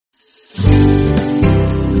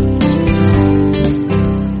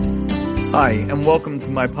Hi, and welcome to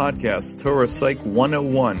my podcast, Torah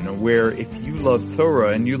Psych101, where if you love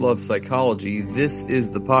Torah and you love psychology, this is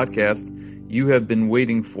the podcast you have been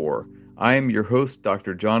waiting for. I am your host,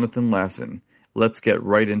 Dr. Jonathan Lasson. Let's get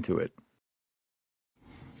right into it.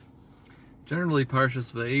 Generally,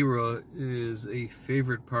 Parshas Vaera is a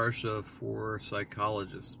favorite parsha for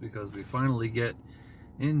psychologists because we finally get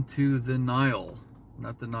into the Nile.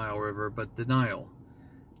 Not the Nile River, but the Nile.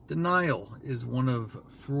 The Nile is one of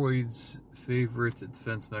Freud's favorite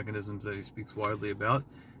defense mechanisms that he speaks widely about,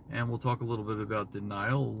 and we'll talk a little bit about the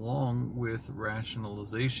Nile along with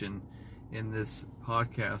rationalization in this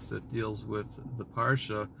podcast that deals with the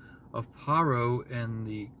Parsha of Paro and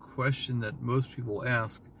the question that most people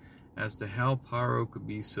ask as to how Paro could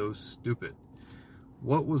be so stupid.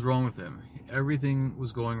 What was wrong with him? Everything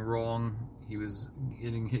was going wrong. He was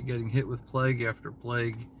getting hit with plague after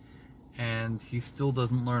plague, and he still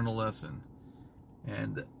doesn't learn a lesson.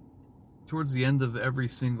 And towards the end of every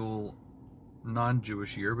single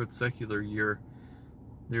non-Jewish year, but secular year,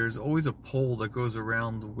 there's always a poll that goes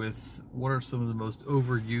around with what are some of the most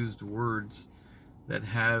overused words that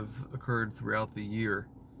have occurred throughout the year.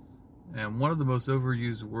 And one of the most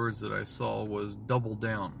overused words that I saw was double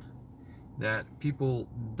down. That people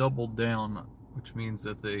double down, which means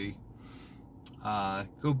that they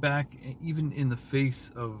go back, even in the face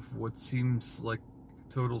of what seems like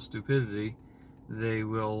total stupidity, they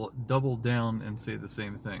will double down and say the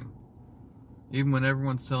same thing. Even when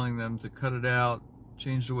everyone's telling them to cut it out,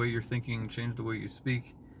 change the way you're thinking, change the way you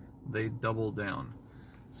speak, they double down.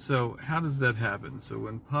 So how does that happen? So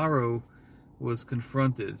when Paro was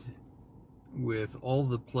confronted with all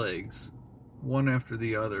the plagues, one after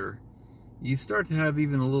the other, you start to have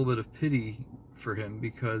even a little bit of pity for him,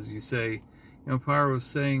 because you say, Paro is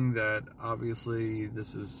saying that obviously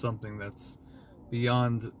this is something that's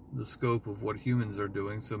beyond the scope of what humans are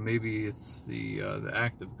doing, so maybe it's the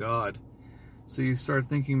act of God. So you start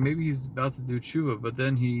thinking maybe he's about to do tshuva, but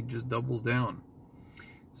then he just doubles down.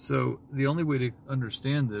 So the only way to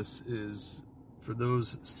understand this is, for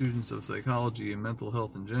those students of psychology and mental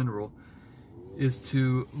health in general, is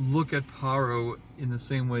to look at Paro in the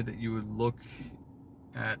same way that you would look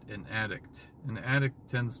at an addict. An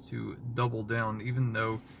addict tends to double down, even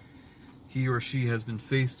though he or she has been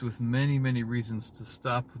faced with many, many reasons to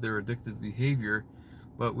stop their addictive behavior.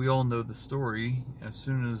 But we all know the story. As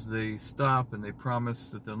soon as they stop and they promise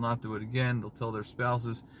that they'll not do it again, they'll tell their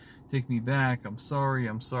spouses, take me back, I'm sorry.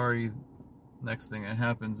 Next thing that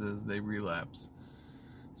happens is they relapse.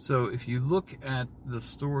 So if you look at the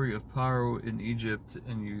story of Paro in Egypt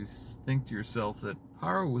and you think to yourself that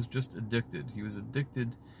Paro was just addicted. He was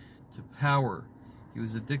addicted to power. He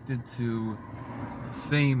was addicted to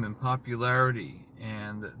fame and popularity,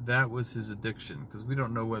 and that was his addiction, because we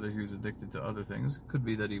don't know whether he was addicted to other things. It could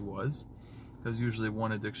be that he was, because usually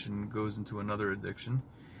one addiction goes into another addiction.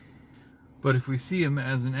 But if we see him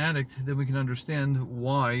as an addict, then we can understand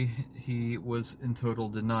why he was in total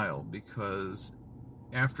denial, because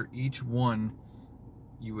after each one,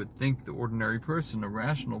 you would think the ordinary person, a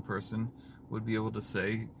rational person, would be able to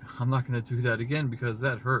say, I'm not going to do that again because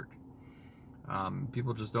that hurt.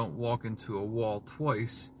 People just don't walk into a wall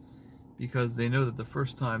twice because they know that the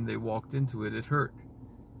first time they walked into it, it hurt.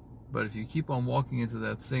 But if you keep on walking into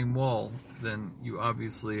that same wall, then you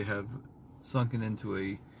obviously have sunken into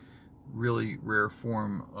a really rare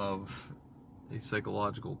form of a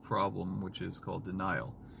psychological problem, which is called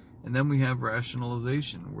denial. And then we have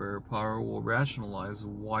rationalization, where Paro will rationalize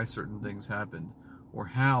why certain things happened, or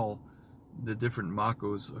how the different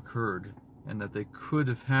makos occurred, and that they could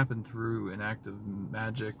have happened through an act of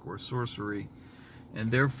magic or sorcery. And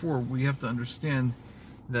therefore, we have to understand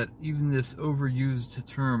that even this overused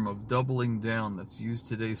term of doubling down that's used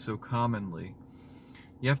today so commonly,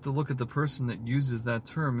 you have to look at the person that uses that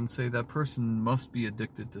term and say that person must be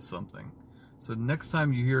addicted to something. So next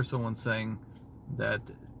time you hear someone saying that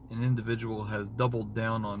an individual has doubled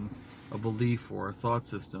down on a belief or a thought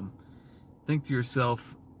system, think to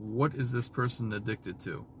yourself, what is this person addicted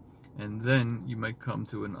to? And then you might come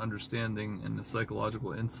to an understanding and a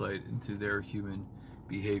psychological insight into their human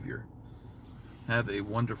behavior. Have a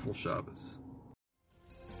wonderful Shabbos.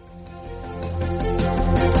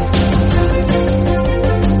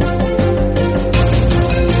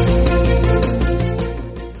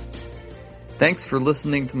 Thanks for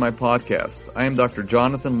listening to my podcast. I am Dr.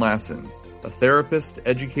 Jonathan Lasson, a therapist,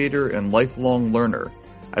 educator, and lifelong learner.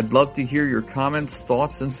 I'd love to hear your comments,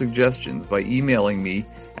 thoughts, and suggestions by emailing me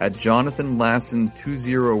at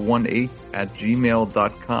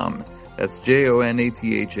jonathanlasson2018@gmail.com. That's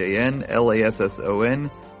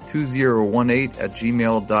JONATHANLASSON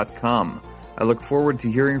 2018@gmail.com. I look forward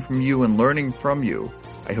to hearing from you and learning from you.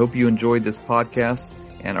 I hope you enjoyed this podcast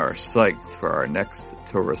and are psyched for our next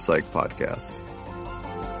Torah Psych podcast.